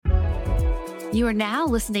You are now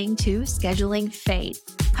listening to Scheduling Fate,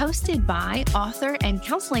 hosted by author and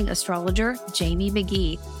counseling astrologer Jamie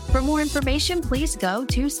McGee. For more information, please go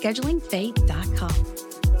to schedulingfate.com.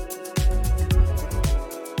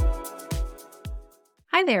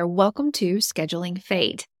 Hi there, welcome to Scheduling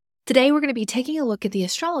Fate. Today we're going to be taking a look at the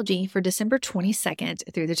astrology for December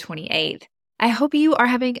 22nd through the 28th. I hope you are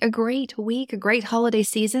having a great week, a great holiday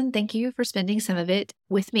season. Thank you for spending some of it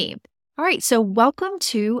with me. All right, so welcome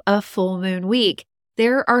to a full moon week.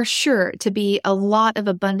 There are sure to be a lot of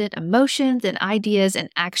abundant emotions and ideas and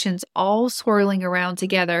actions all swirling around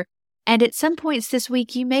together. And at some points this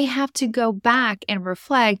week, you may have to go back and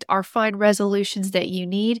reflect or find resolutions that you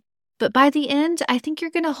need. But by the end, I think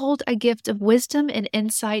you're going to hold a gift of wisdom and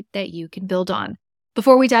insight that you can build on.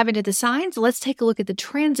 Before we dive into the signs, let's take a look at the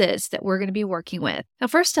transits that we're going to be working with. Now,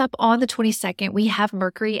 first up on the 22nd, we have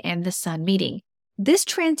Mercury and the Sun meeting. This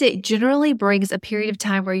transit generally brings a period of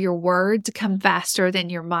time where your words come faster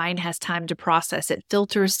than your mind has time to process it.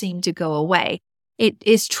 Filters seem to go away. It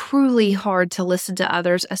is truly hard to listen to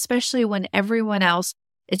others, especially when everyone else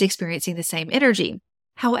is experiencing the same energy.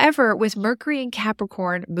 However, with Mercury and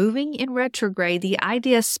Capricorn moving in retrograde, the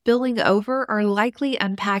ideas spilling over are likely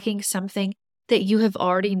unpacking something that you have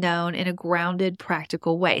already known in a grounded,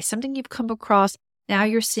 practical way, something you've come across. Now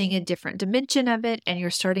you're seeing a different dimension of it, and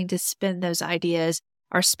you're starting to spin those ideas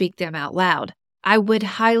or speak them out loud. I would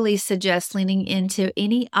highly suggest leaning into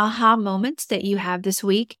any aha moments that you have this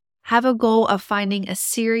week. Have a goal of finding a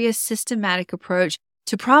serious, systematic approach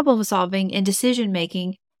to problem solving and decision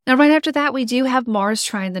making. Now, right after that, we do have Mars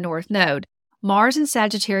trine the North Node. Mars in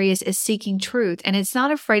Sagittarius is seeking truth, and it's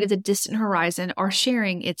not afraid of the distant horizon or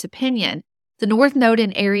sharing its opinion. The North Node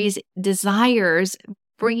in Aries desires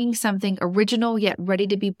bringing something original yet ready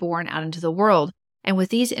to be born out into the world. And with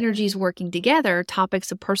these energies working together,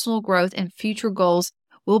 topics of personal growth and future goals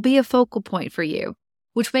will be a focal point for you,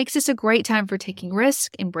 which makes this a great time for taking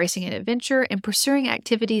risks, embracing an adventure, and pursuing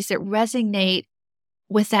activities that resonate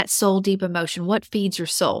with that soul deep emotion. What feeds your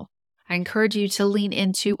soul? I encourage you to lean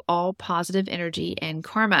into all positive energy and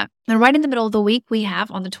karma. And right in the middle of the week, we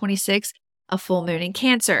have on the 26th, a full moon in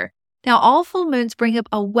Cancer. Now, all full moons bring up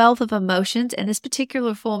a wealth of emotions, and this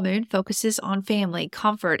particular full moon focuses on family,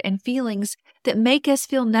 comfort, and feelings that make us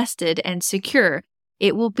feel nested and secure.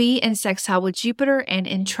 It will be in sextile with Jupiter and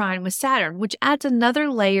in trine with Saturn, which adds another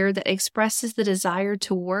layer that expresses the desire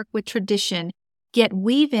to work with tradition, yet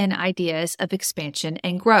weave in ideas of expansion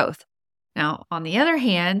and growth. Now, on the other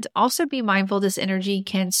hand, also be mindful this energy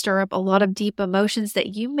can stir up a lot of deep emotions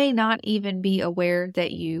that you may not even be aware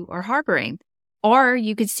that you are harboring. Or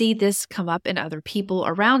you could see this come up in other people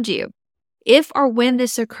around you. If or when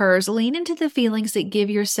this occurs, lean into the feelings that give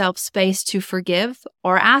yourself space to forgive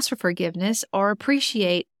or ask for forgiveness, or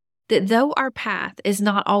appreciate that though our path is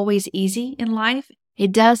not always easy in life,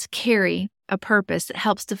 it does carry a purpose that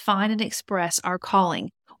helps define and express our calling,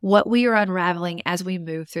 what we are unraveling as we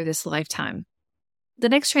move through this lifetime. The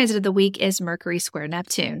next transit of the week is Mercury square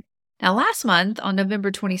Neptune. Now, last month on November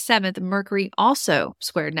 27th, Mercury also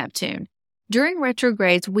squared Neptune. During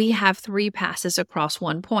retrogrades, we have 3 passes across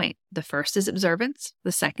one point. The first is observance,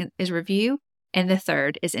 the second is review, and the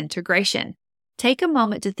third is integration. Take a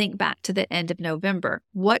moment to think back to the end of November.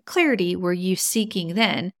 What clarity were you seeking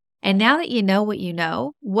then? And now that you know what you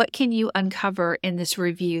know, what can you uncover in this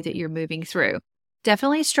review that you're moving through?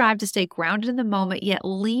 Definitely strive to stay grounded in the moment, yet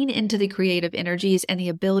lean into the creative energies and the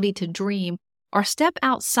ability to dream or step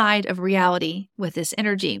outside of reality with this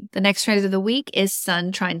energy. The next transit of the week is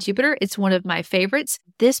Sun trine Jupiter. It's one of my favorites.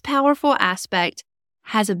 This powerful aspect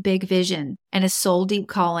has a big vision and a soul deep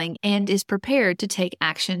calling and is prepared to take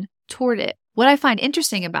action toward it. What I find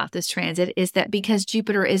interesting about this transit is that because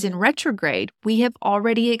Jupiter is in retrograde, we have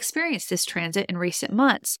already experienced this transit in recent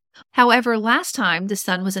months. However, last time the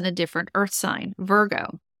Sun was in a different earth sign,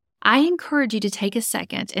 Virgo. I encourage you to take a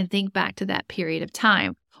second and think back to that period of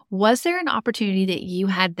time. Was there an opportunity that you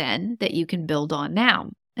had then that you can build on now?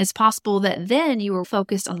 It's possible that then you were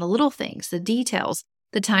focused on the little things, the details,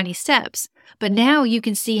 the tiny steps, but now you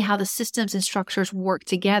can see how the systems and structures work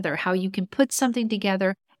together, how you can put something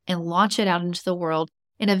together and launch it out into the world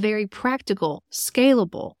in a very practical,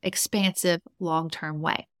 scalable, expansive, long-term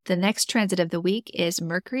way. The next transit of the week is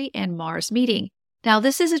Mercury and Mars meeting. Now,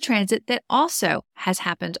 this is a transit that also has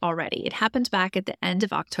happened already. It happened back at the end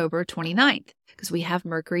of October 29th because we have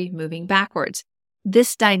Mercury moving backwards.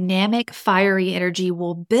 This dynamic, fiery energy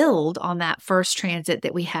will build on that first transit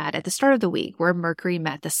that we had at the start of the week where Mercury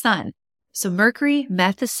met the Sun. So Mercury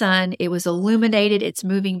met the Sun, it was illuminated, it's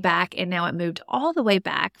moving back, and now it moved all the way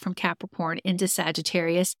back from Capricorn into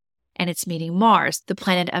Sagittarius. and it's meeting Mars, the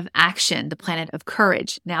planet of action, the planet of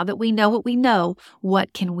courage. Now that we know what we know,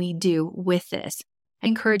 what can we do with this? I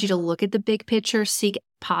encourage you to look at the big picture, seek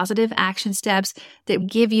positive action steps that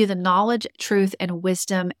give you the knowledge, truth, and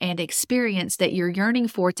wisdom and experience that you're yearning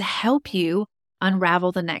for to help you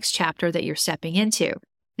unravel the next chapter that you're stepping into.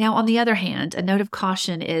 Now, on the other hand, a note of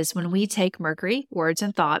caution is when we take Mercury, words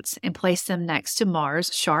and thoughts, and place them next to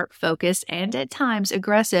Mars, sharp, focused, and at times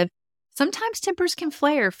aggressive, sometimes tempers can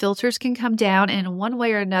flare, filters can come down, and in one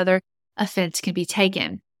way or another, offense can be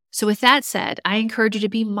taken. So with that said, I encourage you to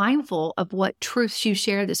be mindful of what truths you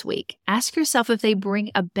share this week. Ask yourself if they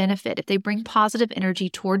bring a benefit, if they bring positive energy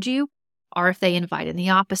towards you, or if they invite in the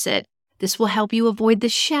opposite. This will help you avoid the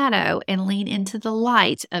shadow and lean into the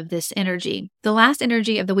light of this energy. The last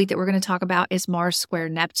energy of the week that we're going to talk about is Mars square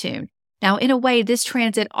Neptune. Now, in a way, this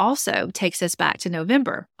transit also takes us back to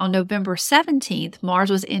November. On November 17th,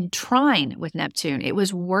 Mars was in trine with Neptune. It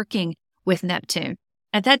was working with Neptune.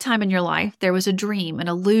 At that time in your life, there was a dream, an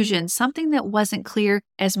illusion, something that wasn't clear.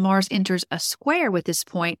 As Mars enters a square with this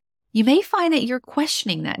point, you may find that you're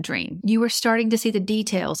questioning that dream. You are starting to see the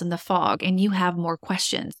details in the fog, and you have more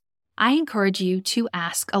questions. I encourage you to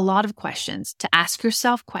ask a lot of questions, to ask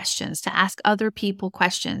yourself questions, to ask other people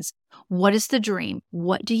questions. What is the dream?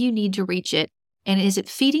 What do you need to reach it? And is it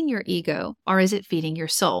feeding your ego or is it feeding your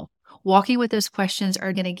soul? Walking with those questions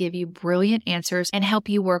are going to give you brilliant answers and help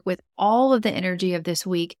you work with all of the energy of this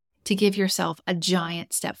week to give yourself a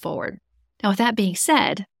giant step forward. Now, with that being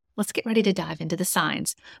said, let's get ready to dive into the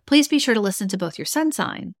signs. Please be sure to listen to both your sun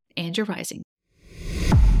sign and your rising.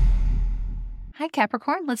 Hi,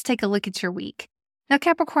 Capricorn. Let's take a look at your week. Now,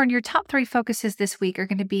 Capricorn, your top 3 focuses this week are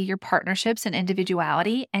going to be your partnerships and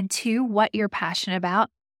individuality, and 2, what you're passionate about,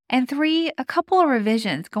 and 3, a couple of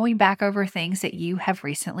revisions going back over things that you have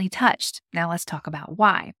recently touched. Now, let's talk about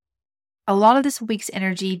why. A lot of this week's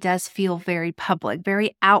energy does feel very public,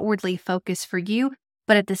 very outwardly focused for you,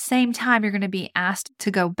 but at the same time, you're going to be asked to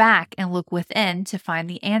go back and look within to find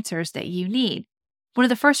the answers that you need. One of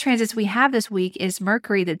the first transits we have this week is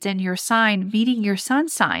Mercury that's in your sign meeting your sun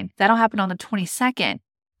sign. That'll happen on the 22nd.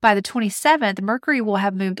 By the 27th, Mercury will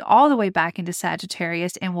have moved all the way back into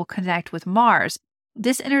Sagittarius and will connect with Mars.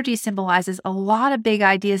 This energy symbolizes a lot of big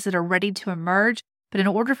ideas that are ready to emerge, but in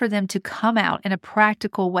order for them to come out in a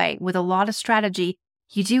practical way with a lot of strategy,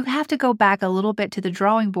 you do have to go back a little bit to the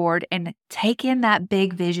drawing board and take in that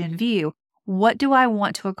big vision view. What do I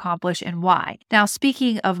want to accomplish and why? Now,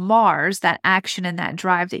 speaking of Mars, that action and that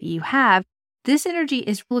drive that you have, this energy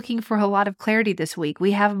is looking for a lot of clarity this week.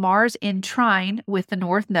 We have Mars in trine with the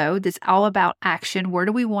North Node that's all about action. Where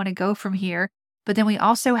do we want to go from here? But then we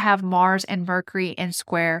also have Mars and Mercury in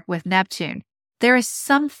square with Neptune. There is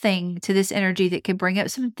something to this energy that could bring up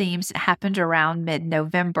some themes that happened around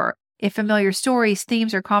mid-November. If familiar stories,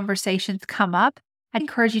 themes, or conversations come up, I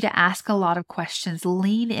encourage you to ask a lot of questions,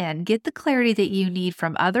 lean in, get the clarity that you need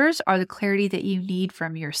from others or the clarity that you need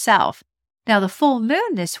from yourself. Now, the full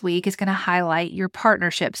moon this week is going to highlight your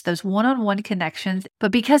partnerships, those one-on-one connections, but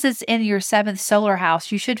because it's in your 7th solar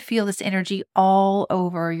house, you should feel this energy all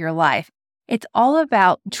over your life. It's all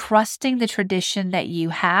about trusting the tradition that you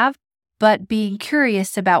have, but being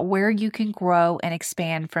curious about where you can grow and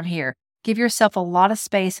expand from here. Give yourself a lot of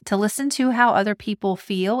space to listen to how other people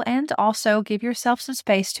feel and also give yourself some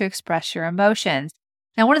space to express your emotions.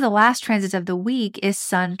 Now, one of the last transits of the week is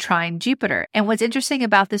Sun trine Jupiter. And what's interesting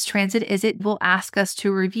about this transit is it will ask us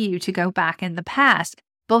to review, to go back in the past.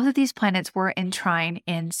 Both of these planets were in trine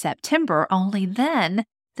in September, only then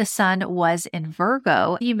the Sun was in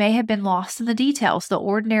Virgo. You may have been lost in the details, the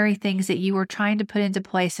ordinary things that you were trying to put into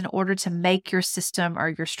place in order to make your system or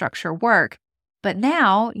your structure work. But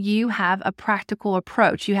now you have a practical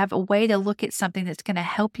approach. You have a way to look at something that's going to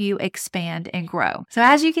help you expand and grow. So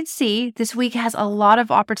as you can see, this week has a lot of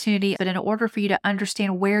opportunity, but in order for you to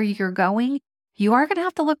understand where you're going, you are going to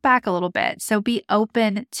have to look back a little bit. So be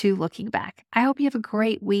open to looking back. I hope you have a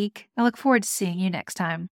great week. I look forward to seeing you next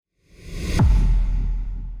time.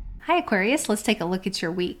 Hi, Aquarius. Let's take a look at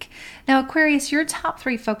your week. Now, Aquarius, your top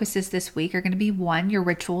 3 focuses this week are going to be 1, your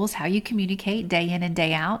rituals, how you communicate day in and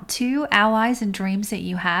day out, 2, allies and dreams that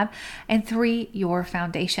you have, and 3, your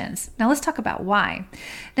foundations. Now, let's talk about why.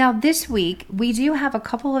 Now, this week, we do have a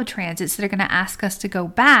couple of transits that are going to ask us to go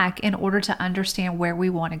back in order to understand where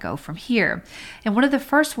we want to go from here. And one of the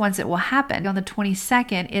first ones that will happen on the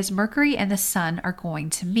 22nd is Mercury and the Sun are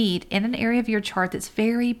going to meet in an area of your chart that's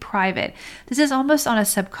very private. This is almost on a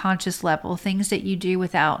subconscious subconscious level, things that you do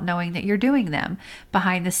without knowing that you're doing them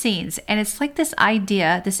behind the scenes. And it's like this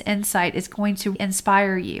idea, this insight is going to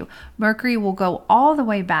inspire you. Mercury will go all the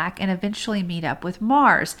way back and eventually meet up with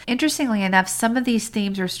Mars. Interestingly enough, some of these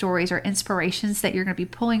themes or stories or inspirations that you're going to be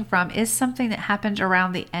pulling from is something that happened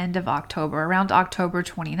around the end of October, around October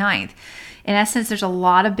 29th. In essence, there's a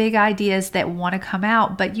lot of big ideas that want to come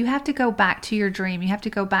out, but you have to go back to your dream. You have to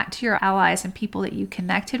go back to your allies and people that you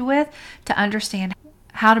connected with to understand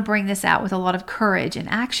how to bring this out with a lot of courage and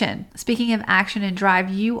action. Speaking of action and drive,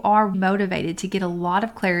 you are motivated to get a lot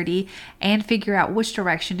of clarity and figure out which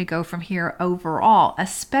direction to go from here overall,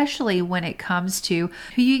 especially when it comes to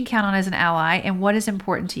who you can count on as an ally and what is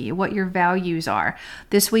important to you, what your values are.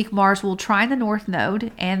 This week, Mars will trine the North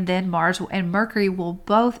Node, and then Mars and Mercury will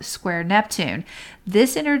both square Neptune.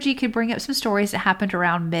 This energy could bring up some stories that happened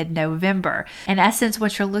around mid-November. In essence,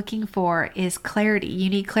 what you're looking for is clarity. You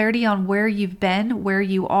need clarity on where you've been, where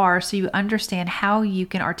you are, so you understand how you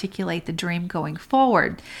can articulate the dream going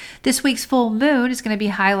forward. This week's full moon is going to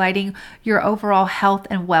be highlighting your overall health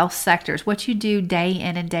and wealth sectors, what you do day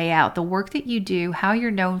in and day out, the work that you do, how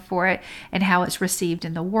you're known for it, and how it's received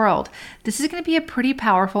in the world. This is going to be a pretty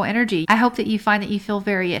powerful energy. I hope that you find that you feel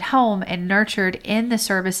very at home and nurtured in the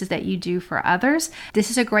services that you do for others.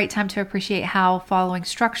 This is a great time to appreciate how following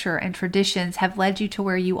structure and traditions have led you to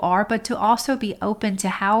where you are, but to also be open to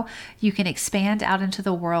how you can expand out into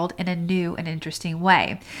the world in a new and interesting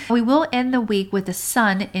way. We will end the week with the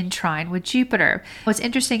sun in trine with Jupiter. What's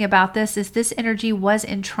interesting about this is this energy was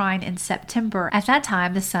in trine in September. At that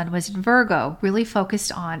time, the sun was in Virgo, really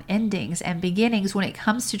focused on endings and beginnings when it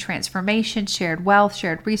comes to transformation, shared wealth,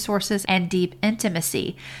 shared resources, and deep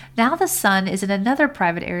intimacy. Now the sun is in another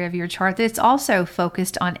private area of your chart that's also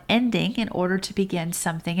focused on ending in order to begin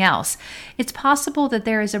something else. It's possible that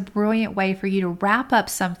there is a brilliant way for you to wrap up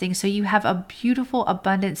something so you have a beautiful,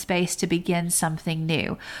 abundant space to begin something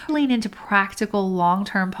new. Lean into practical,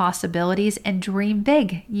 long-term possibilities and dream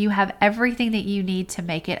big. You have everything that you need to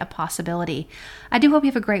make it a possibility. I do hope you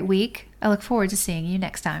have a great week. I look forward to seeing you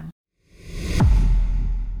next time.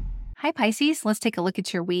 Hi Pisces, let's take a look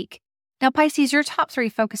at your week. Now, Pisces, your top 3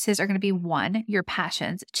 focuses are going to be 1, your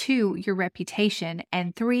passions, 2, your reputation,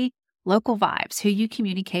 and 3, local vibes, who you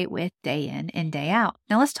communicate with day in and day out.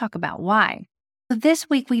 Now, let's talk about why. This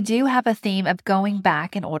week, we do have a theme of going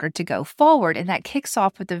back in order to go forward, and that kicks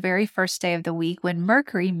off with the very first day of the week when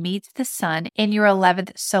Mercury meets the sun in your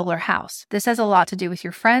 11th solar house. This has a lot to do with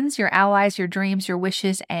your friends, your allies, your dreams, your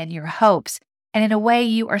wishes, and your hopes. And in a way,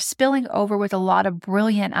 you are spilling over with a lot of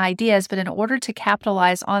brilliant ideas, but in order to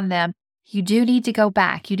capitalize on them, you do need to go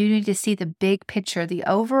back. You do need to see the big picture, the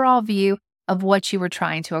overall view of what you were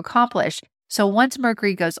trying to accomplish. So once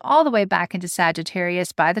Mercury goes all the way back into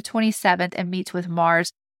Sagittarius by the 27th and meets with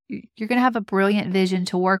Mars, you're going to have a brilliant vision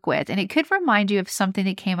to work with. And it could remind you of something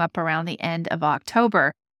that came up around the end of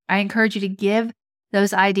October. I encourage you to give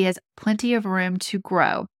those ideas plenty of room to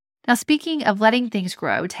grow. Now, speaking of letting things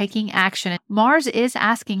grow, taking action, Mars is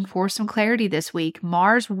asking for some clarity this week.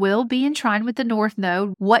 Mars will be in trine with the North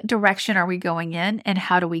Node. What direction are we going in and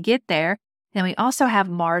how do we get there? Then we also have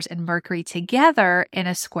Mars and Mercury together in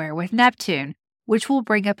a square with Neptune, which will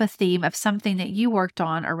bring up a theme of something that you worked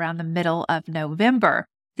on around the middle of November.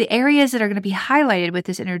 The areas that are going to be highlighted with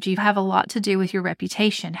this energy have a lot to do with your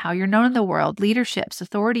reputation, how you're known in the world, leaderships,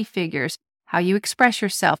 authority figures, how you express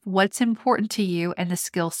yourself, what's important to you, and the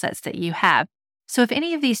skill sets that you have. So if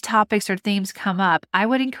any of these topics or themes come up, I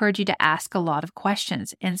would encourage you to ask a lot of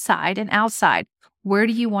questions inside and outside. Where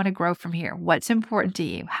do you want to grow from here? What's important to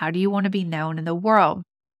you? How do you want to be known in the world?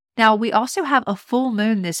 Now, we also have a full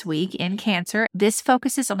moon this week in Cancer. This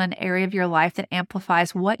focuses on an area of your life that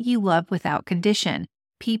amplifies what you love without condition.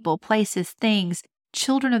 People, places, things,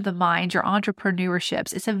 children of the mind, your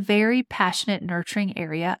entrepreneurships. It's a very passionate, nurturing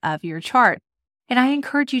area of your chart. And I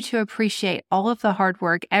encourage you to appreciate all of the hard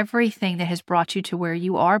work, everything that has brought you to where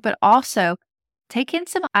you are, but also take in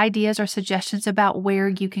some ideas or suggestions about where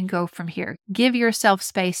you can go from here. Give yourself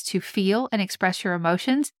space to feel and express your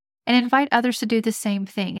emotions and invite others to do the same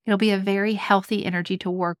thing. It'll be a very healthy energy to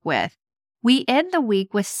work with. We end the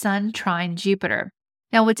week with Sun trine Jupiter.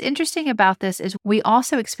 Now, what's interesting about this is we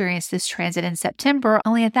also experienced this transit in September,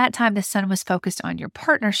 only at that time the sun was focused on your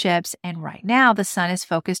partnerships, and right now the sun is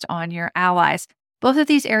focused on your allies. Both of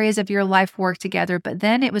these areas of your life work together, but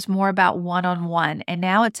then it was more about one-on-one, and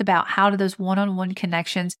now it's about how do those one-on-one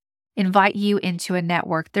connections invite you into a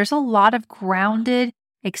network. There's a lot of grounded,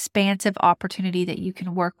 expansive opportunity that you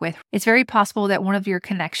can work with. It's very possible that one of your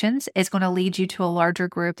connections is going to lead you to a larger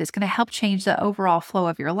group that's going to help change the overall flow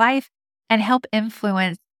of your life and help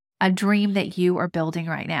influence a dream that you are building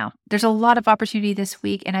right now. There's a lot of opportunity this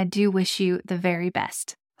week, and I do wish you the very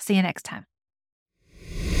best. See you next time.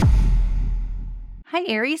 Hi,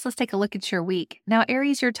 Aries. Let's take a look at your week. Now,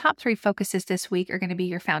 Aries, your top 3 focuses this week are going to be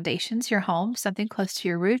your foundations, your home, something close to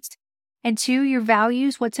your roots. And 2, your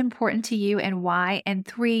values, what's important to you and why. And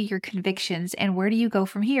 3, your convictions and where do you go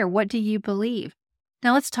from here? What do you believe?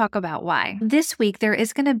 Now, let's talk about why. This week, there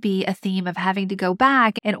is going to be a theme of having to go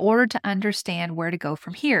back in order to understand where to go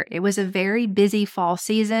from here. It was a very busy fall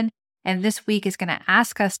season, and this week is going to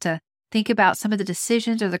ask us to think about some of the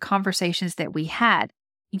decisions or the conversations that we had.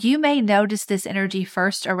 You may notice this energy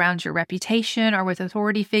first around your reputation or with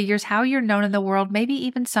authority figures, how you're known in the world, maybe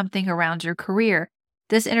even something around your career.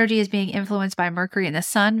 This energy is being influenced by Mercury and the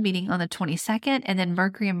Sun meeting on the 22nd, and then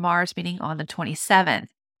Mercury and Mars meeting on the 27th.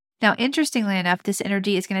 Now, interestingly enough, this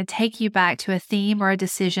energy is going to take you back to a theme or a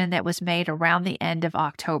decision that was made around the end of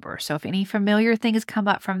October. So if any familiar things come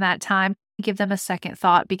up from that time, give them a second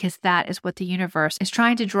thought, because that is what the universe is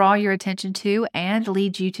trying to draw your attention to and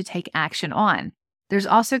lead you to take action on. There's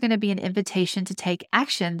also going to be an invitation to take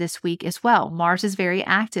action this week as well. Mars is very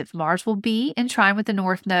active. Mars will be in trine with the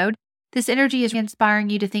North Node. This energy is inspiring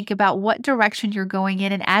you to think about what direction you're going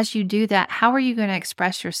in. And as you do that, how are you going to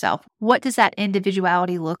express yourself? What does that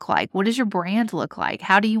individuality look like? What does your brand look like?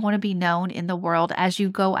 How do you want to be known in the world as you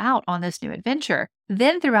go out on this new adventure?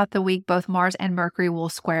 Then throughout the week, both Mars and Mercury will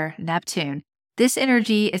square Neptune. This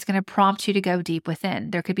energy is going to prompt you to go deep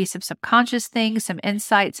within. There could be some subconscious things, some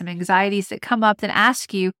insights, some anxieties that come up that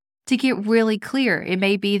ask you to get really clear. It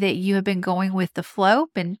may be that you have been going with the flow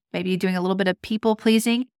and maybe doing a little bit of people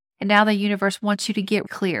pleasing. And now the universe wants you to get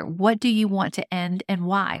clear. What do you want to end and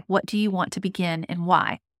why? What do you want to begin and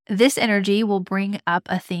why? This energy will bring up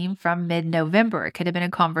a theme from mid-November. It could have been a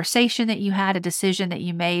conversation that you had, a decision that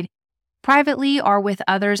you made privately or with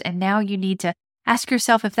others, and now you need to ask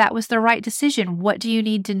yourself if that was the right decision. What do you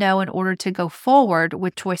need to know in order to go forward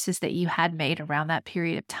with choices that you had made around that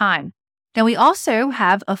period of time? Now, we also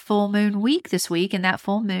have a full moon week this week, and that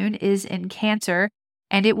full moon is in Cancer,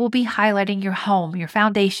 and it will be highlighting your home, your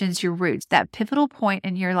foundations, your roots, that pivotal point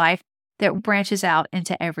in your life that branches out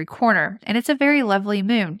into every corner. And it's a very lovely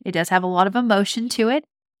moon. It does have a lot of emotion to it,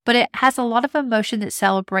 but it has a lot of emotion that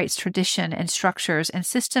celebrates tradition and structures and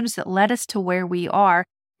systems that led us to where we are.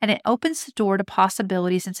 And it opens the door to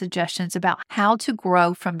possibilities and suggestions about how to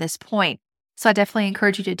grow from this point. So I definitely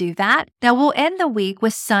encourage you to do that. Now, we'll end the week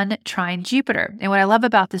with Sun trine Jupiter. And what I love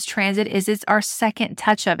about this transit is it's our second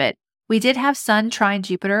touch of it. We did have Sun trine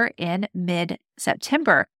Jupiter in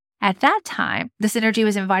mid-September. At that time, this energy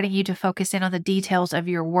was inviting you to focus in on the details of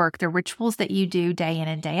your work, the rituals that you do day in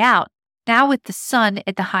and day out. Now, with the Sun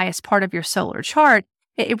at the highest part of your solar chart,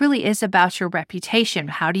 it really is about your reputation.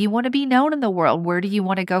 How do you want to be known in the world? Where do you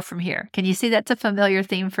want to go from here? Can you see that's a familiar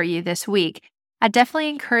theme for you this week? I definitely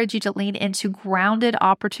encourage you to lean into grounded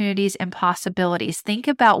opportunities and possibilities. Think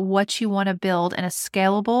about what you want to build in a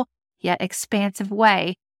scalable yet expansive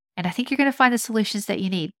way. And I think you're going to find the solutions that you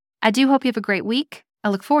need. I do hope you have a great week. I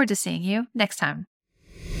look forward to seeing you next time.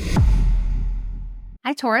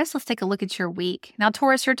 Hi, Taurus. Let's take a look at your week. Now,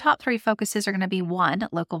 Taurus, your top 3 focuses are going to be 1,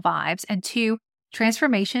 local vibes, and 2,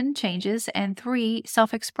 transformation, changes, and 3,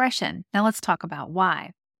 self-expression. Now let's talk about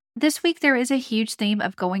why. This week, there is a huge theme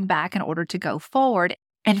of going back in order to go forward.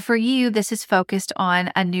 And for you, this is focused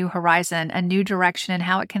on a new horizon, a new direction, and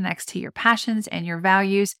how it connects to your passions and your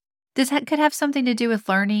values. This could have something to do with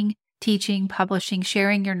learning, teaching, publishing,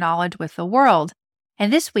 sharing your knowledge with the world.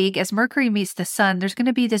 And this week, as Mercury meets the Sun, there's going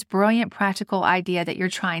to be this brilliant practical idea that you're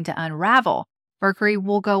trying to unravel. Mercury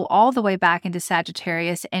will go all the way back into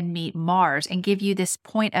Sagittarius and meet Mars and give you this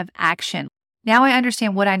point of action. Now I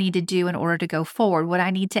understand what I need to do in order to go forward, what I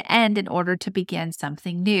need to end in order to begin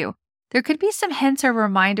something new. There could be some hints or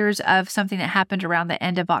reminders of something that happened around the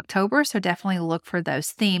end of October, so definitely look for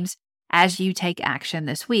those themes as you take action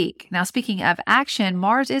this week. Now, speaking of action,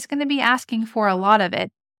 Mars is going to be asking for a lot of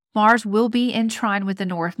it. Mars will be in trine with the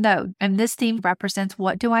North Node, and this theme represents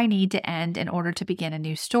what do I need to end in order to begin a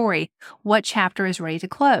new story? What chapter is ready to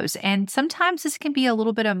close? And sometimes this can be a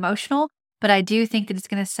little bit emotional, but I do think that it's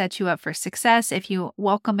going to set you up for success if you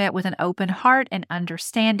welcome it with an open heart and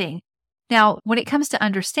understanding. Now, when it comes to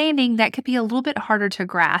understanding, that could be a little bit harder to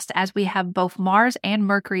grasp as we have both Mars and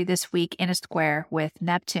Mercury this week in a square with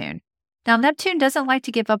Neptune. Now, Neptune doesn't like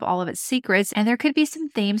to give up all of its secrets, and there could be some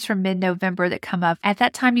themes from mid-November that come up. At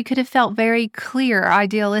that time, you could have felt very clear,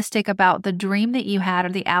 idealistic about the dream that you had or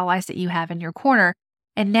the allies that you have in your corner.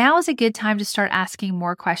 And now is a good time to start asking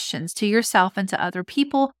more questions to yourself and to other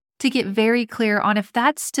people to get very clear on if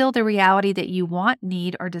that's still the reality that you want,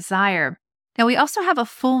 need, or desire. Now, we also have a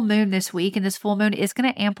full moon this week, and this full moon is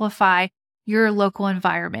going to amplify your local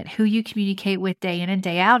environment, who you communicate with day in and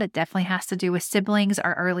day out. It definitely has to do with siblings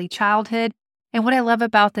or early childhood. And what I love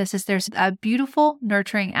about this is there's a beautiful,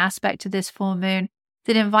 nurturing aspect to this full moon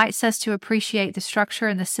that invites us to appreciate the structure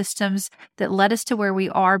and the systems that led us to where we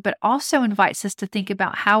are, but also invites us to think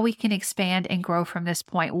about how we can expand and grow from this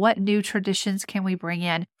point. What new traditions can we bring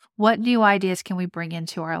in? What new ideas can we bring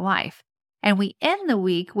into our life? And we end the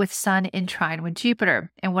week with Sun in trine with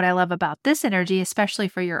Jupiter. And what I love about this energy, especially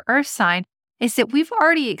for your Earth sign, is that we've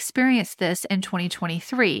already experienced this in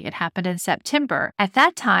 2023. It happened in September. At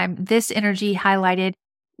that time, this energy highlighted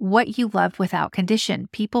what you loved without condition,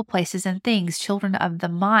 people, places, and things, children of the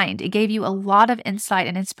mind. It gave you a lot of insight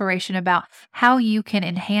and inspiration about how you can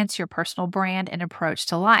enhance your personal brand and approach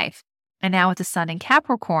to life. And now with the Sun in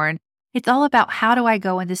Capricorn, it's all about how do I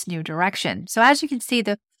go in this new direction? So as you can see,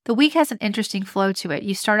 the week has an interesting flow to it.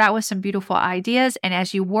 You start out with some beautiful ideas, and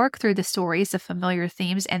as you work through the stories, the familiar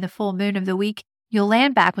themes, and the full moon of the week, you'll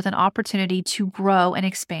land back with an opportunity to grow and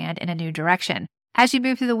expand in a new direction. As you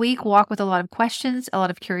move through the week, walk with a lot of questions, a lot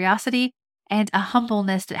of curiosity, and a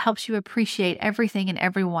humbleness that helps you appreciate everything and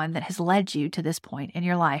everyone that has led you to this point in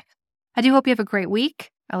your life. I do hope you have a great week.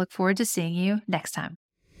 I look forward to seeing you next time.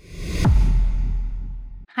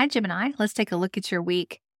 Hi, Gemini. Let's take a look at your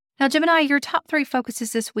week. Now, Gemini, your top 3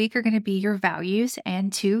 focuses this week are going to be your values,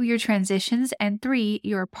 and 2, your transitions, and 3,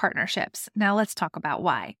 your partnerships. Now, let's talk about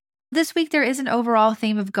why. This week, there is an overall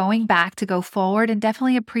theme of going back to go forward and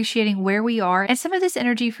definitely appreciating where we are. And some of this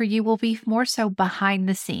energy for you will be more so behind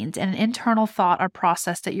the scenes and an internal thought or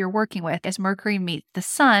process that you're working with as Mercury meets the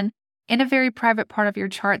Sun in a very private part of your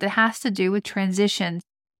chart that has to do with transitions.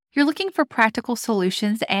 You're looking for practical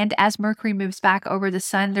solutions, and as Mercury moves back over the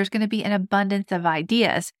Sun, there's going to be an abundance of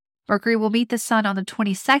ideas. Mercury will meet the Sun on the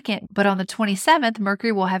 22nd, but on the 27th,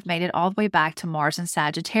 Mercury will have made it all the way back to Mars in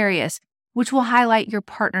Sagittarius, which will highlight your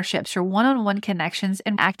partnerships, your one-on-one connections,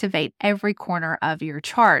 and activate every corner of your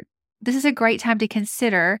chart. This is a great time to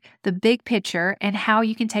consider the big picture and how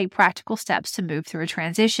you can take practical steps to move through a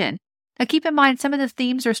transition. Now, keep in mind, some of the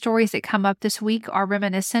themes or stories that come up this week are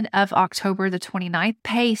reminiscent of October the 29th.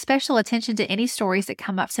 Pay special attention to any stories that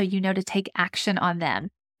come up so you know to take action on them.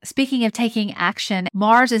 Speaking of taking action,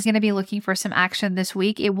 Mars is going to be looking for some action this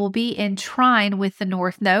week. It will be in trine with the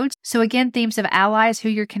North Node. So again, themes of allies, who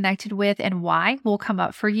you're connected with, and why will come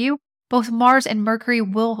up for you. Both Mars and Mercury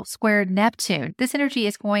will square Neptune. This energy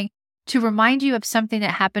is going to remind you of something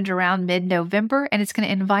that happened around mid-November, and it's going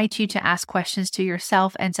to invite you to ask questions to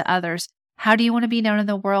yourself and to others. How do you want to be known in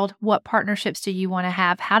the world? What partnerships do you want to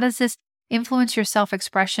have? How does this influence your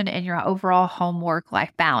self-expression and your overall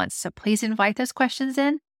home-work-life balance? So please invite those questions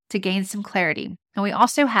in to gain some clarity. And we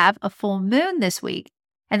also have a full moon this week.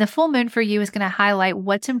 And the full moon for you is going to highlight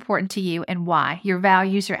what's important to you and why, your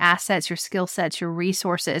values, your assets, your skill sets, your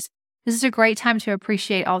resources. This is a great time to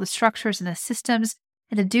appreciate all the structures and the systems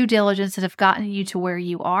and the due diligence that have gotten you to where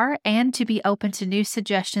you are, and to be open to new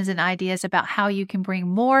suggestions and ideas about how you can bring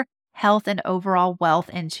more health and overall wealth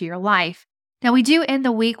into your life. Now, we do end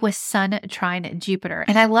the week with Sun trine Jupiter.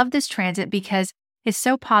 And I love this transit because it's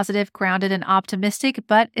so positive, grounded, and optimistic,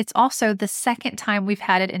 but it's also the second time we've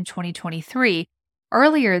had it in 2023.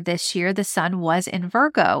 Earlier this year, the Sun was in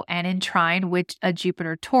Virgo and in trine with a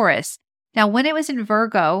Jupiter Taurus. Now, when it was in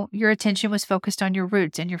Virgo, your attention was focused on your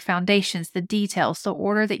roots and your foundations, the details, the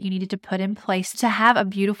order that you needed to put in place to have a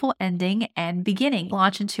beautiful ending and beginning,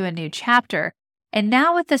 launch into a new chapter. And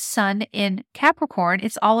now with the Sun in Capricorn,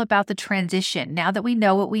 it's all about the transition. Now that we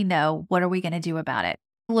know what we know, what are we going to do about it?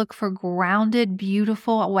 Look for grounded,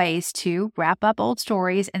 beautiful ways to wrap up old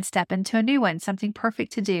stories and step into a new one, something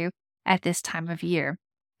perfect to do at this time of year.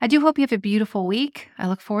 I do hope you have a beautiful week. I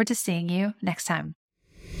look forward to seeing you next time.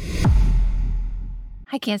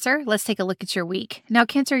 Hi, Cancer. Let's take a look at your week. Now,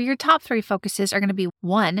 Cancer, your top 3 focuses are going to be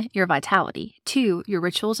 1, your vitality, 2, your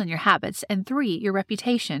rituals and your habits, and 3, your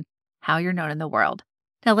reputation, how you're known in the world.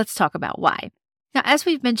 Now, let's talk about why. Now, as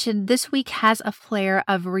we've mentioned, this week has a flair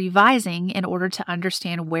of revising in order to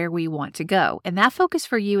understand where we want to go. And that focus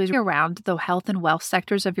for you is around the health and wealth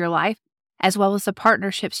sectors of your life, as well as the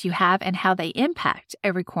partnerships you have and how they impact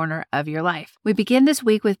every corner of your life. We begin this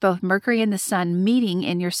week with both Mercury and the Sun meeting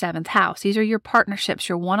in your 7th house. These are your partnerships,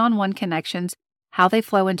 your one-on-one connections, how they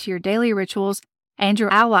flow into your daily rituals, and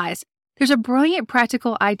your allies. There's a brilliant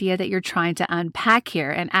practical idea that you're trying to unpack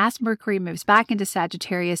here, and as Mercury moves back into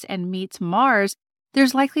Sagittarius and meets Mars,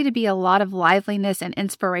 there's likely to be a lot of liveliness and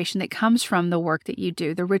inspiration that comes from the work that you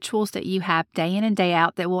do, the rituals that you have day in and day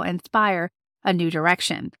out that will inspire a new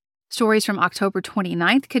direction. Stories from October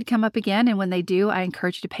 29th could come up again, and when they do, I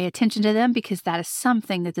encourage you to pay attention to them because that is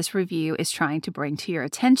something that this review is trying to bring to your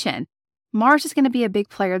attention. Mars is going to be a big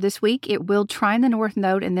player this week. It will trine the North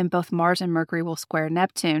Node, and then both Mars and Mercury will square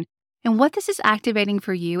Neptune. And what this is activating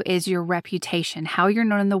for you is your reputation, how you're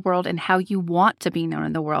known in the world and how you want to be known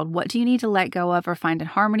in the world. What do you need to let go of or find in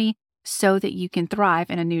harmony so that you can thrive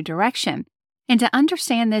in a new direction? And to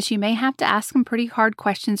understand this, you may have to ask some pretty hard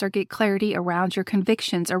questions or get clarity around your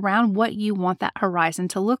convictions, around what you want that horizon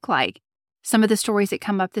to look like. Some of the stories that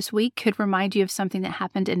come up this week could remind you of something that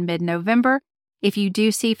happened in mid-November. If you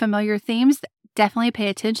do see familiar themes, definitely pay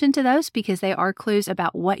attention to those because they are clues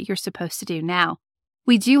about what you're supposed to do now.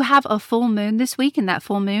 We do have a full moon this week, and that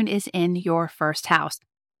full moon is in your first house.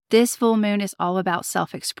 This full moon is all about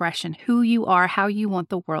self-expression, who you are, how you want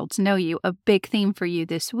the world to know you, a big theme for you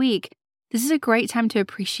this week. This is a great time to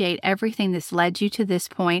appreciate everything that's led you to this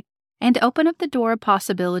point and open up the door of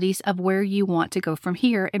possibilities of where you want to go from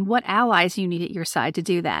here and what allies you need at your side to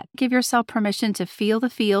do that. Give yourself permission to feel the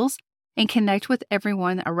feels and connect with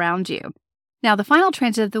everyone around you. Now, the final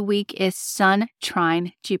transit of the week is Sun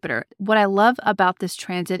trine Jupiter. What I love about this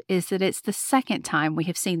transit is that it's the second time we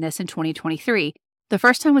have seen this in 2023. The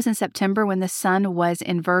first time was in September when the Sun was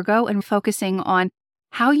in Virgo and focusing on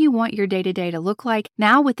how you want your day-to-day to look like.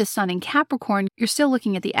 Now with the Sun in Capricorn, you're still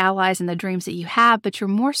looking at the allies and the dreams that you have, but you're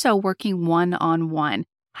more so working one-on-one.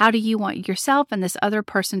 How do you want yourself and this other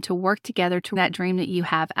person to work together to that dream that you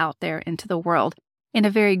have out there into the world in a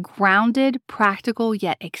very grounded, practical,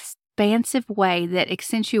 yet expansive way that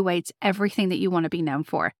accentuates everything that you want to be known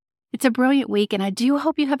for. It's a brilliant week, and I do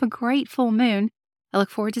hope you have a great full moon. I look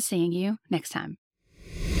forward to seeing you next time.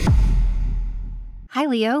 Hi,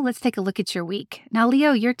 Leo. Let's take a look at your week. Now,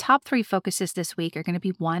 Leo, your top 3 focuses this week are going to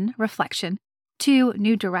be 1, reflection, 2,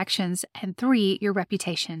 new directions, and 3, your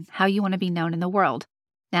reputation, how you want to be known in the world.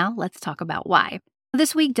 Now, let's talk about why.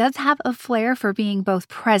 This week does have a flair for being both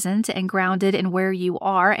present and grounded in where you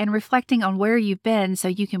are and reflecting on where you've been so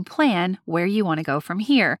you can plan where you want to go from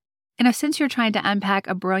here. In a sense, you're trying to unpack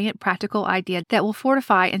a brilliant practical idea that will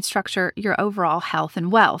fortify and structure your overall health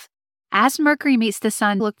and wealth. As Mercury meets the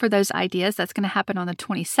Sun, look for those ideas. That's going to happen on the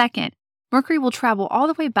 22nd. Mercury will travel all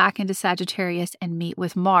the way back into Sagittarius and meet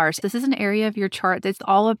with Mars. This is an area of your chart that's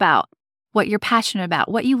all about what you're passionate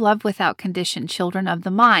about, what you love without condition, children of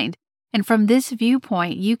the mind. And from this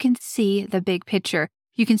viewpoint, you can see the big picture.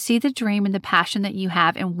 You can see the dream and the passion that you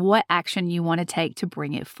have and what action you want to take to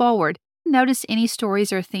bring it forward. Notice any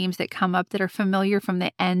stories or themes that come up that are familiar from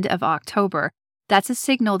the end of October. That's a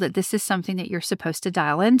signal that this is something that you're supposed to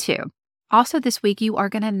dial into. Also this week, you are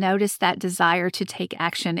going to notice that desire to take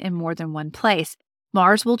action in more than one place.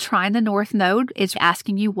 Mars will trine the North Node. It's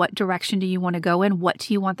asking you what direction do you want to go in? What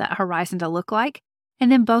do you want that horizon to look like? And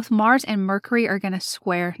then both Mars and Mercury are going to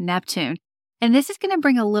square Neptune. And this is going to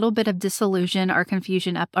bring a little bit of disillusion or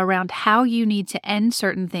confusion up around how you need to end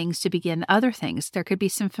certain things to begin other things. There could be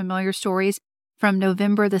some familiar stories from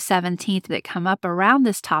November the 17th that come up around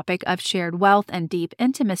this topic of shared wealth and deep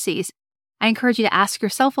intimacies. I encourage you to ask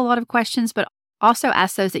yourself a lot of questions, but also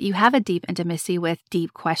ask those that you have a deep intimacy with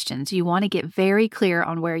deep questions. You want to get very clear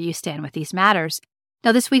on where you stand with these matters.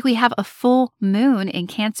 Now, this week we have a full moon in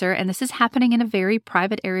Cancer, and this is happening in a very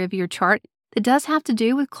private area of your chart that does have to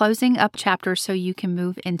do with closing up chapters so you can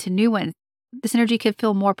move into new ones. This energy could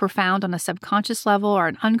feel more profound on a subconscious level or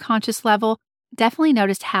an unconscious level. Definitely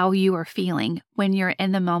notice how you are feeling when you're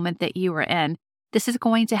in the moment that you are in. This is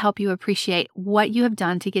going to help you appreciate what you have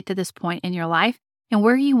done to get to this point in your life and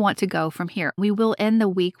where you want to go from here. We will end the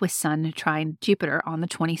week with Sun trine Jupiter on the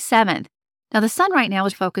 27th. Now, the Sun right now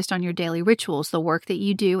is focused on your daily rituals, the work that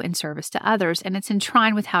you do in service to others, and it's in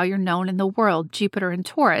trine with how you're known in the world, Jupiter and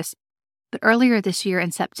Taurus. But earlier this year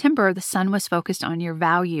in September, the Sun was focused on your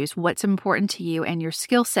values, what's important to you, and your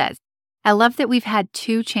skill sets. I love that we've had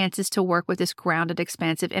 2 chances to work with this grounded,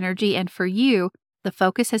 expansive energy, and for you, the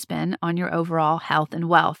focus has been on your overall health and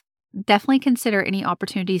wealth. Definitely consider any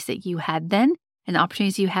opportunities that you had then and the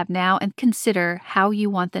opportunities you have now, and consider how you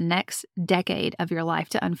want the next decade of your life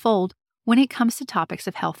to unfold when it comes to topics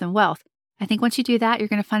of health and wealth. I think once you do that, you're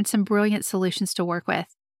going to find some brilliant solutions to work with.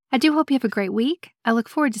 I do hope you have a great week. I look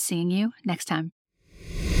forward to seeing you next time.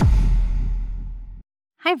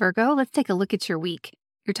 Hi, Virgo. Let's take a look at your week.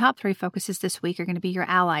 Your top 3 focuses this week are going to be your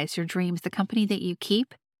allies, your dreams, the company that you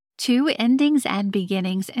keep, 2, endings and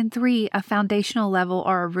beginnings, and 3, a foundational level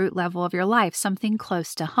or a root level of your life, something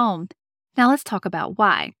close to home. Now let's talk about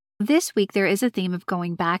why. This week, there is a theme of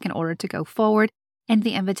going back in order to go forward and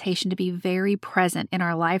the invitation to be very present in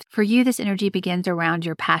our life. For you, this energy begins around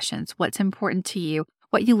your passions, what's important to you,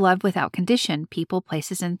 what you love without condition, people,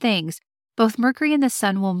 places, and things. Both Mercury and the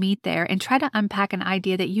Sun will meet there and try to unpack an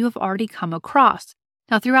idea that you have already come across.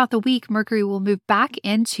 Now, throughout the week, Mercury will move back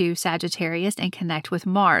into Sagittarius and connect with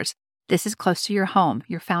Mars. This is close to your home,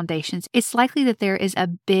 your foundations. It's likely that there is a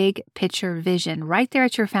big picture vision right there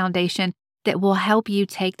at your foundation that will help you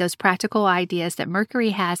take those practical ideas that Mercury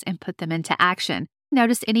has and put them into action.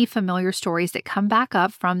 Notice any familiar stories that come back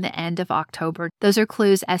up from the end of October. Those are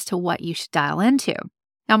clues as to what you should dial into.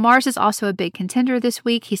 Now, Mars is also a big contender this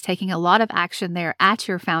week. He's taking a lot of action there at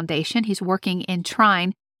your foundation. He's working in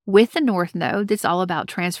trine with the North Node. That's all about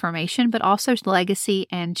transformation, but also legacy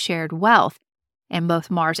and shared wealth. And both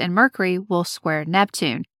Mars and Mercury will square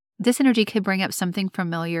Neptune. This energy could bring up something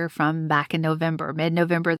familiar from back in November,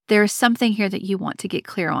 mid-November. There is something here that you want to get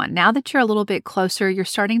clear on. Now that you're a little bit closer, you're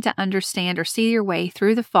starting to understand or see your way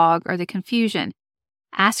through the fog or the confusion.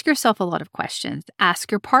 Ask yourself a lot of questions.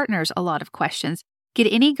 Ask your partners a lot of questions. Get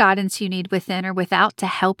any guidance you need within or without to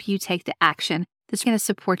help you take the action that's going to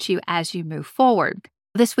support you as you move forward.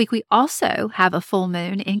 This week, we also have a full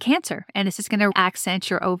moon in Cancer, and this is going to accent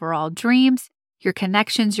your overall dreams, your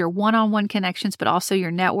connections, your one-on-one connections, but also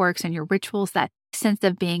your networks and your rituals, that sense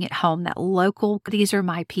of being at home, that local, these are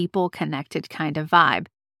my people connected kind of vibe.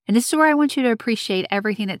 And this is where I want you to appreciate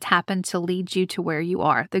everything that's happened to lead you to where you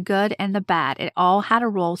are, the good and the bad. It all had a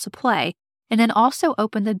role to play. And then also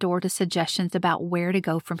open the door to suggestions about where to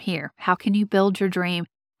go from here. How can you build your dream?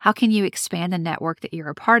 How can you expand the network that you're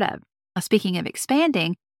a part of? Now, speaking of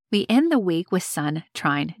expanding, we end the week with Sun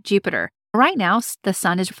trine Jupiter. Right now, the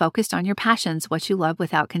Sun is focused on your passions, what you love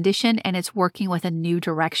without condition, and it's working with a new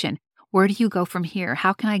direction. Where do you go from here?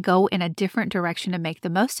 How can I go in a different direction to make the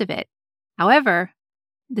most of it? However,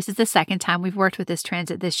 this is the second time we've worked with this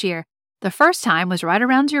transit this year. The first time was right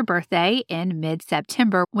around your birthday in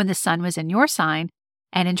mid-September when the Sun was in your sign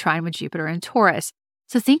and in trine with Jupiter in Taurus.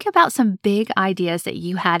 So think about some big ideas that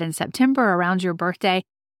you had in September around your birthday.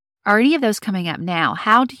 Are any of those coming up now?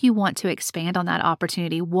 How do you want to expand on that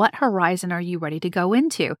opportunity? What horizon are you ready to go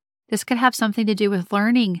into? This could have something to do with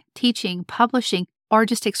learning, teaching, publishing, or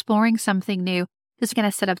just exploring something new. This is going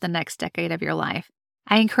to set up the next decade of your life.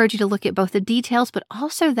 I encourage you to look at both the details, but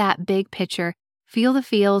also that big picture. Feel the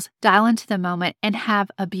feels, dial into the moment, and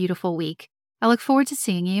have a beautiful week. I look forward to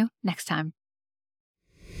seeing you next time.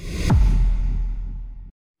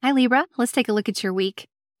 Hi, Libra. Let's take a look at your week.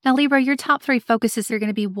 Now, Libra, your top 3 focuses are going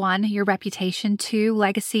to be 1, your reputation, 2,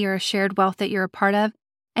 legacy or a shared wealth that you're a part of,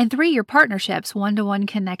 and 3, your partnerships, one-to-one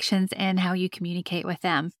connections, and how you communicate with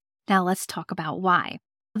them. Now, let's talk about why.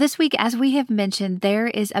 This week, as we have mentioned, there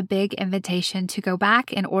is a big invitation to go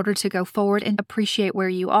back in order to go forward and appreciate where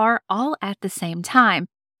you are all at the same time.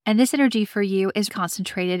 And this energy for you is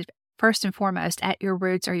concentrated first and foremost at your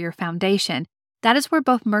roots or your foundation. That is where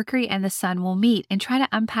both Mercury and the Sun will meet and try to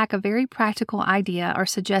unpack a very practical idea or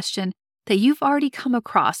suggestion that you've already come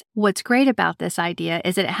across. What's great about this idea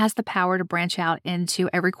is that it has the power to branch out into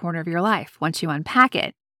every corner of your life once you unpack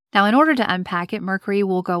it. Now, in order to unpack it, Mercury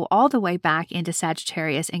will go all the way back into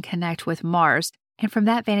Sagittarius and connect with Mars. And from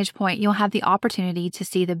that vantage point, you'll have the opportunity to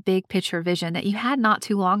see the big picture vision that you had not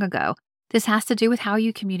too long ago. This has to do with how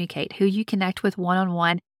you communicate, who you connect with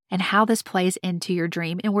one-on-one, and how this plays into your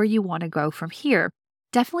dream and where you want to go from here.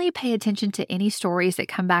 Definitely pay attention to any stories that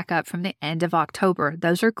come back up from the end of October.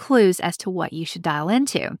 Those are clues as to what you should dial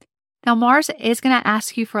into. Now, Mars is going to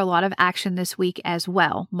ask you for a lot of action this week as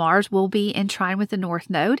well. Mars will be in trine with the North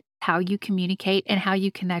Node, how you communicate and how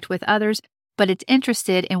you connect with others, but it's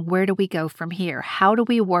interested in where do we go from here? How do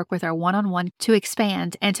we work with our one-on-one to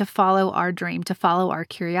expand and to follow our dream, to follow our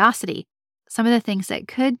curiosity? Some of the things that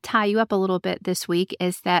could tie you up a little bit this week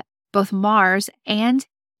is that both Mars and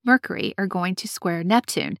Mercury are going to square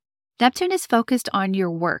Neptune. Neptune is focused on your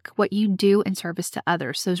work, what you do in service to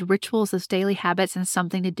others, those rituals, those daily habits, and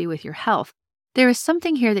something to do with your health. There is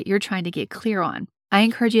something here that you're trying to get clear on. I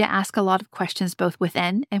encourage you to ask a lot of questions both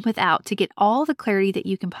within and without to get all the clarity that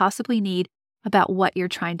you can possibly need about what you're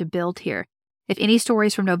trying to build here. If any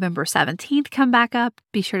stories from November 17th come back up,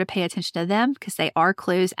 be sure to pay attention to them because they are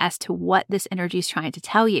clues as to what this energy is trying to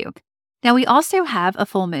tell you. Now, we also have a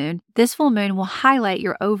full moon. This full moon will highlight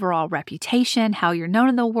your overall reputation, how you're known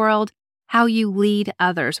in the world, how you lead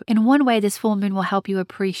others. In one way, this full moon will help you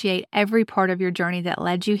appreciate every part of your journey that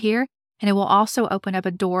led you here, and it will also open up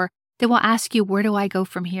a door that will ask you, where do I go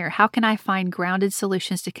from here? How can I find grounded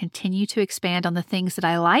solutions to continue to expand on the things that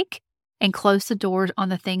I like and close the doors on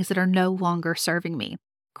the things that are no longer serving me?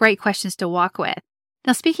 Great questions to walk with.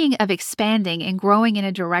 Now, speaking of expanding and growing in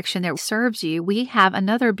a direction that serves you, we have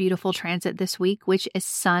another beautiful transit this week, which is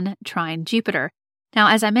Sun trine Jupiter. Now,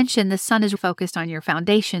 as I mentioned, the Sun is focused on your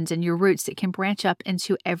foundations and your roots that can branch up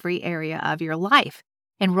into every area of your life.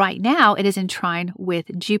 And right now, it is in trine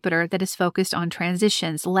with Jupiter that is focused on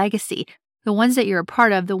transitions, legacy, the ones that you're a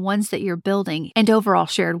part of, the ones that you're building, and overall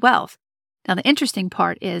shared wealth. Now, the interesting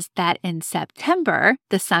part is that in September,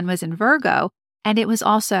 the sun was in Virgo, and it was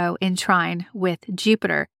also in trine with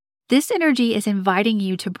Jupiter. This energy is inviting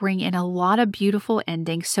you to bring in a lot of beautiful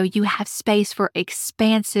endings so you have space for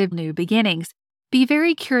expansive new beginnings. Be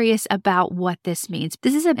very curious about what this means.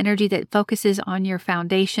 This is an energy that focuses on your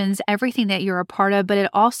foundations, everything that you're a part of, but it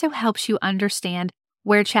also helps you understand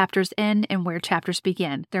where chapters end and where chapters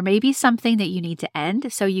begin. There may be something that you need to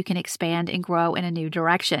end so you can expand and grow in a new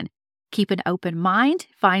direction. Keep an open mind,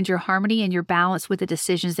 find your harmony and your balance with the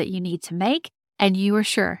decisions that you need to make, and you are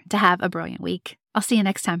sure to have a brilliant week. I'll see you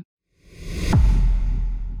next time.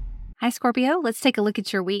 Hi, Scorpio. Let's take a look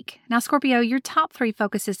at your week. Now, Scorpio, your top 3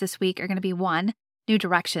 focuses this week are going to be 1, new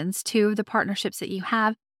directions, 2, the partnerships that you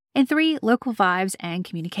have, and 3, local vibes and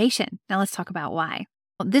communication. Now, let's talk about why.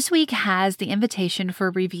 This week has the invitation for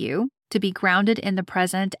review, to be grounded in the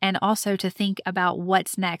present, and also to think about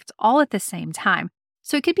what's next all at the same time.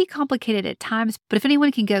 So it could be complicated at times, but if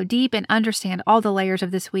anyone can go deep and understand all the layers of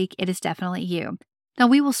this week, it is definitely you. Now,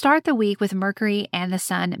 we will start the week with Mercury and the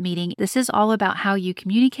Sun meeting. This is all about how you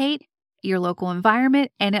communicate, your local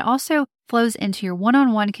environment, and it also flows into your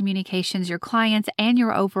one-on-one communications, your clients, and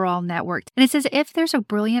your overall network. And it's as if there's a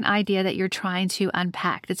brilliant idea that you're trying to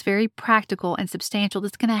unpack that's very practical and substantial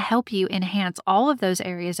that's going to help you enhance all of those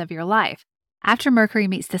areas of your life. After Mercury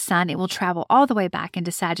meets the Sun, it will travel all the way back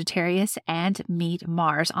into Sagittarius and meet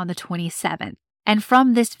Mars on the 27th. And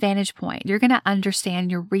from this vantage point, you're going to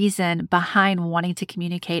understand your reason behind wanting to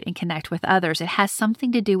communicate and connect with others. It has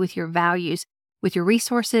something to do with your values, with your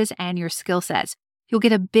resources and your skill sets. You'll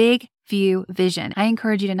get a big view vision. I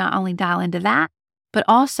encourage you to not only dial into that, but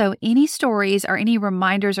also any stories or any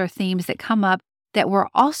reminders or themes that come up that were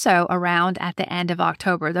also around at the end of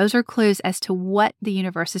October. Those are clues as to what the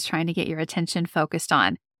universe is trying to get your attention focused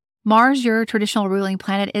on. Mars, your traditional ruling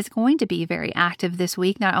planet, is going to be very active this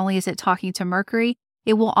week. Not only is it talking to Mercury,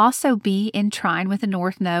 it will also be in trine with the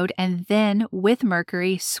North Node and then with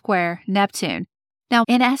Mercury square Neptune. Now,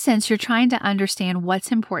 in essence, you're trying to understand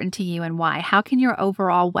what's important to you and why. How can your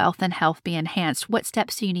overall wealth and health be enhanced? What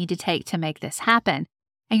steps do you need to take to make this happen?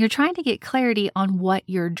 And you're trying to get clarity on what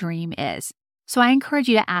your dream is. So I encourage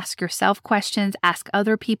you to ask yourself questions, ask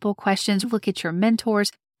other people questions, look at your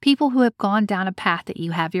mentors, people who have gone down a path that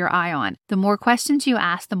you have your eye on. The more questions you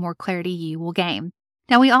ask, the more clarity you will gain.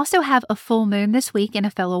 Now, we also have a full moon this week in a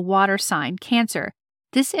fellow water sign, Cancer.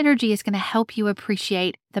 This energy is going to help you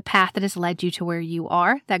appreciate the path that has led you to where you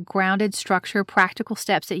are, that grounded structure, practical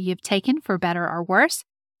steps that you've taken for better or worse.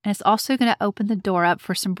 And it's also going to open the door up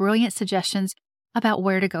for some brilliant suggestions about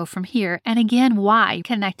where to go from here. And again, why?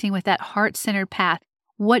 Connecting with that heart-centered path.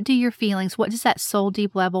 What do your feelings, what does that soul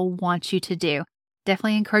deep level want you to do?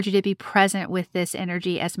 Definitely encourage you to be present with this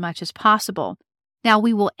energy as much as possible. Now,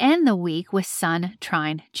 we will end the week with Sun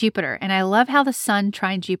trine Jupiter. And I love how the Sun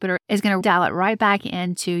trine Jupiter is going to dial it right back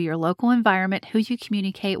into your local environment, who you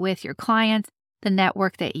communicate with, your clients, the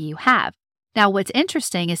network that you have. Now, what's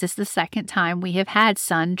interesting is this is the second time we have had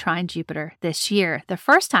Sun trine Jupiter this year. The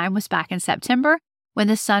first time was back in September when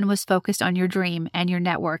the Sun was focused on your dream and your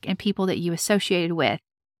network and people that you associated with.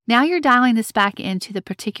 Now you're dialing this back into the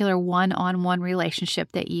particular one-on-one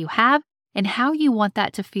relationship that you have and how you want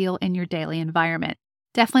that to feel in your daily environment.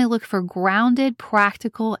 Definitely look for grounded,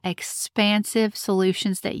 practical, expansive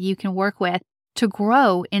solutions that you can work with to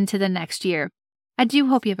grow into the next year. I do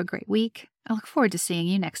hope you have a great week. I look forward to seeing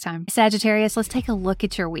you next time. Sagittarius, let's take a look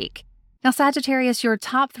at your week. Now, Sagittarius, your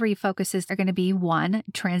top 3 focuses are going to be 1,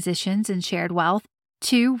 transitions and shared wealth,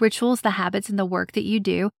 2, rituals, the habits and the work that you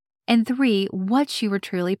do, and 3, what you are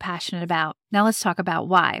truly passionate about. Now let's talk about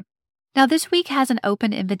why. Now, this week has an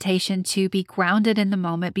open invitation to be grounded in the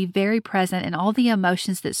moment, be very present in all the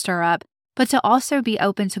emotions that stir up, but to also be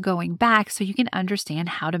open to going back so you can understand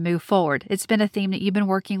how to move forward. It's been a theme that you've been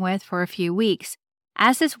working with for a few weeks.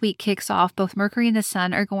 As this week kicks off, both Mercury and the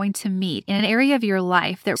Sun are going to meet in an area of your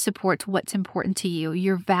life that supports what's important to you,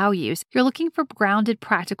 your values. You're looking for grounded,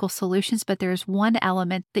 practical solutions, but there's one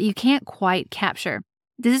element that you can't quite capture.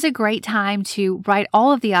 This is a great time to write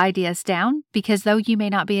all of the ideas down because though you may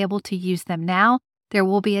not be able to use them now, there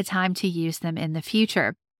will be a time to use them in the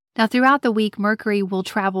future. Now, throughout the week, Mercury will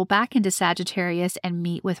travel back into Sagittarius and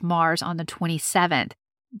meet with Mars on the 27th.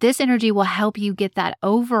 This energy will help you get that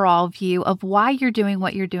overall view of why you're doing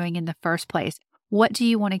what you're doing in the first place. What do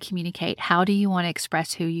you want to communicate? How do you want to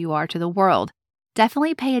express who you are to the world?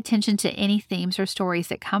 Definitely pay attention to any themes or stories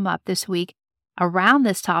that come up this week around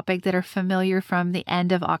this topic that are familiar from the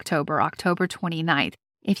end of October, October 29th.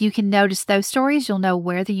 If you can notice those stories, you'll know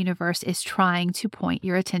where the universe is trying to point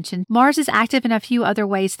your attention. Mars is active in a few other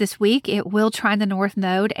ways this week. It will trine the North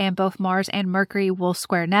Node, and both Mars and Mercury will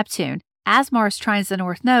square Neptune. As Mars trines the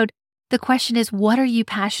North Node, the question is, what are you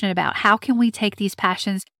passionate about? How can we take these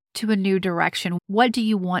passions to a new direction? What do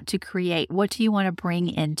you want to create? What do you want to bring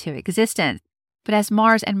into existence? But as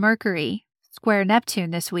Mars and Mercury square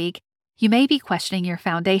Neptune this week, you may be questioning your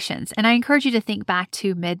foundations, and I encourage you to think back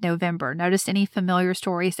to mid-November. Notice any familiar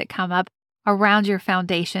stories that come up around your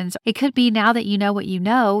foundations. It could be now that you know what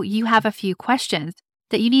you have a few questions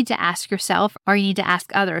that you need to ask yourself or you need to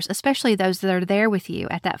ask others, especially those that are there with you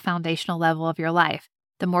at that foundational level of your life.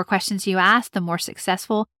 The more questions you ask, the more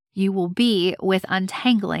successful you will be with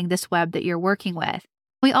untangling this web that you're working with.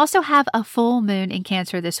 We also have a full moon in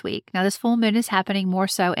Cancer this week. Now, this full moon is happening more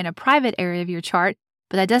so in a private area of your chart,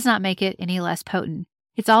 but that does not make it any less potent.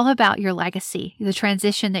 It's all about your legacy, the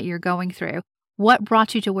transition that you're going through, what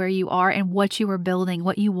brought you to where you are and what you are building,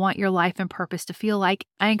 what you want your life and purpose to feel like.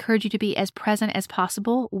 I encourage you to be as present as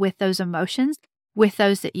possible with those emotions, with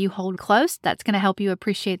those that you hold close. That's going to help you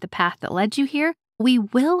appreciate the path that led you here. We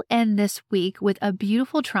will end this week with a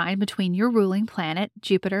beautiful trine between your ruling planet,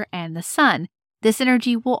 Jupiter, and the Sun. This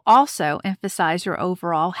energy will also emphasize your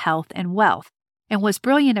overall health and wealth. And what's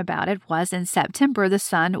brilliant about it was in September, the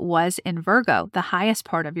Sun was in Virgo, the highest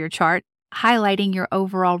part of your chart, highlighting your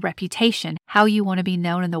overall reputation, how you want to be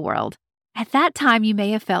known in the world. At that time, you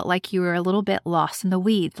may have felt like you were a little bit lost in the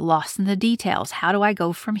weeds, lost in the details. How do I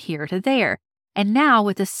go from here to there? And now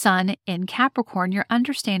with the Sun in Capricorn, you're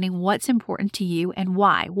understanding what's important to you and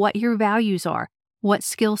why, what your values are, what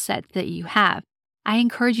skill set that you have. I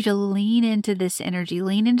encourage you to lean into this energy,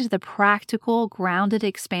 lean into the practical, grounded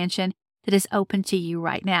expansion that is open to you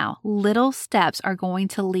right now. Little steps are going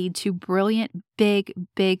to lead to brilliant, big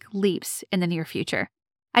leaps in the near future.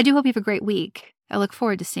 I do hope you have a great week. I look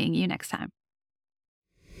forward to seeing you next time.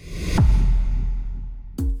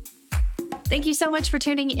 Thank you so much for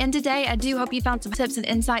tuning in today. I do hope you found some tips and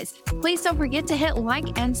insights. Please don't forget to hit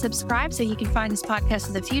like and subscribe so you can find this podcast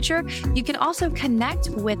in the future. You can also connect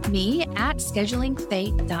with me at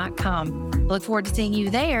schedulingfate.com. Look forward to seeing you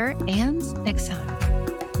there and next time.